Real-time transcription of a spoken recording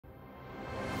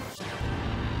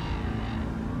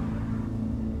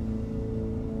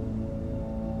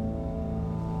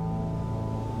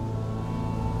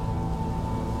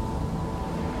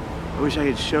I wish I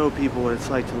could show people what it's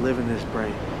like to live in this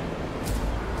brain.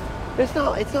 It's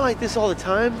not like this all the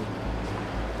time.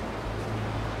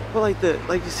 But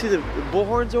like you see the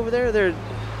bullhorns over there,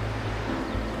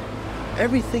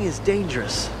 everything is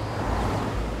dangerous.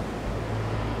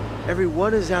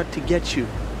 Everyone is out to get you.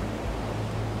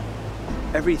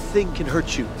 Everything can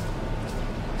hurt you.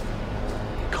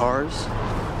 Cars,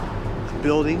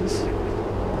 buildings,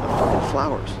 fucking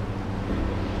flowers.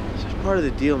 It's just part of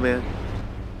the deal, man.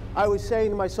 I was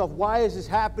saying to myself, why is this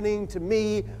happening to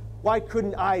me? Why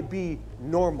couldn't I be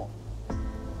normal?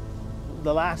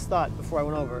 The last thought before I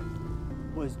went over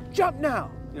was, jump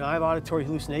now! You know, I have auditory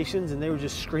hallucinations, and they were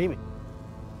just screaming.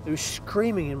 They were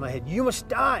screaming in my head, you must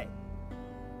die!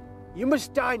 You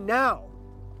must die now!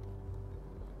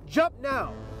 Jump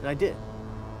now! And I did.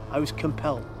 I was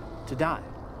compelled to die.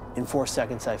 In 4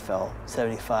 seconds, I fell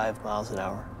 75 miles an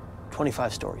hour,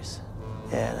 25 stories,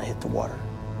 and I hit the water.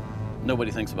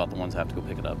 Nobody thinks about the ones that have to go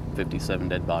pick it up. 57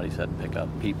 dead bodies had to pick up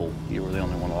people. You were the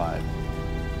only one alive.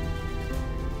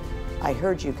 I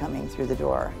heard you coming through the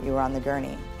door. You were on the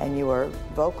gurney, and you were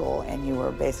vocal, and you were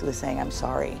basically saying, I'm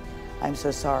sorry. I'm so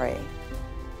sorry.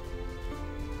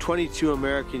 22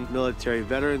 American military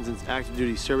veterans and active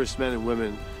duty servicemen and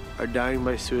women are dying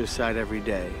by suicide every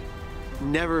day.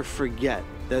 Never forget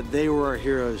that they were our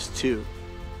heroes too.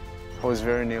 I was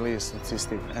very nearly a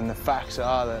statistic, and the facts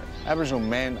are that Aboriginal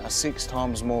men are 6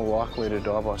 times more likely to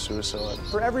die by suicide.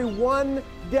 For every 1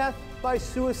 death by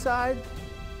suicide,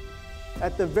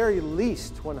 at the very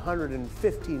least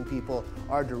 115 people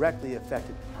are directly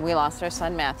affected. We lost our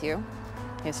son Matthew.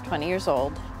 He's 20 years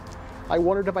old. I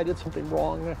wondered if I did something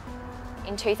wrong.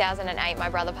 In 2008, my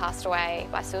brother passed away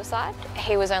by suicide.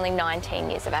 He was only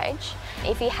 19 years of age.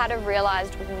 If he had have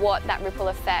realised what that ripple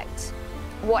effect,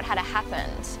 what had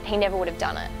happened, he never would have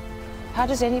done it. How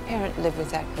does any parent live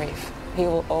with that grief? He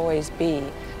will always be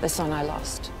the son I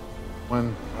lost.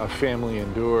 When a family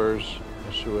endures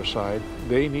a suicide,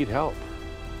 they need help.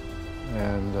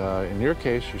 And in your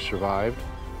case, you survived,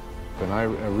 and I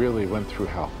really went through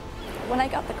hell. When I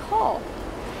got the call,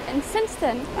 and since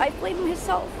then, I've blamed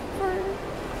myself for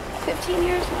 15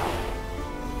 years now.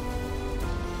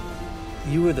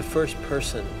 You were the first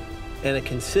person and a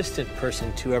consistent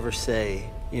person to ever say,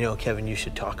 you know, Kevin, you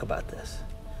should talk about this.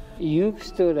 You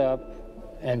stood up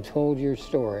and told your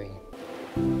story.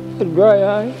 A dry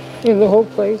eye in the whole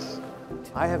place.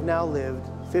 I have now lived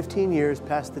 15 years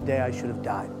past the day I should have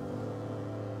died.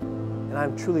 And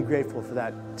I'm truly grateful for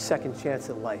that second chance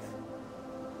at life.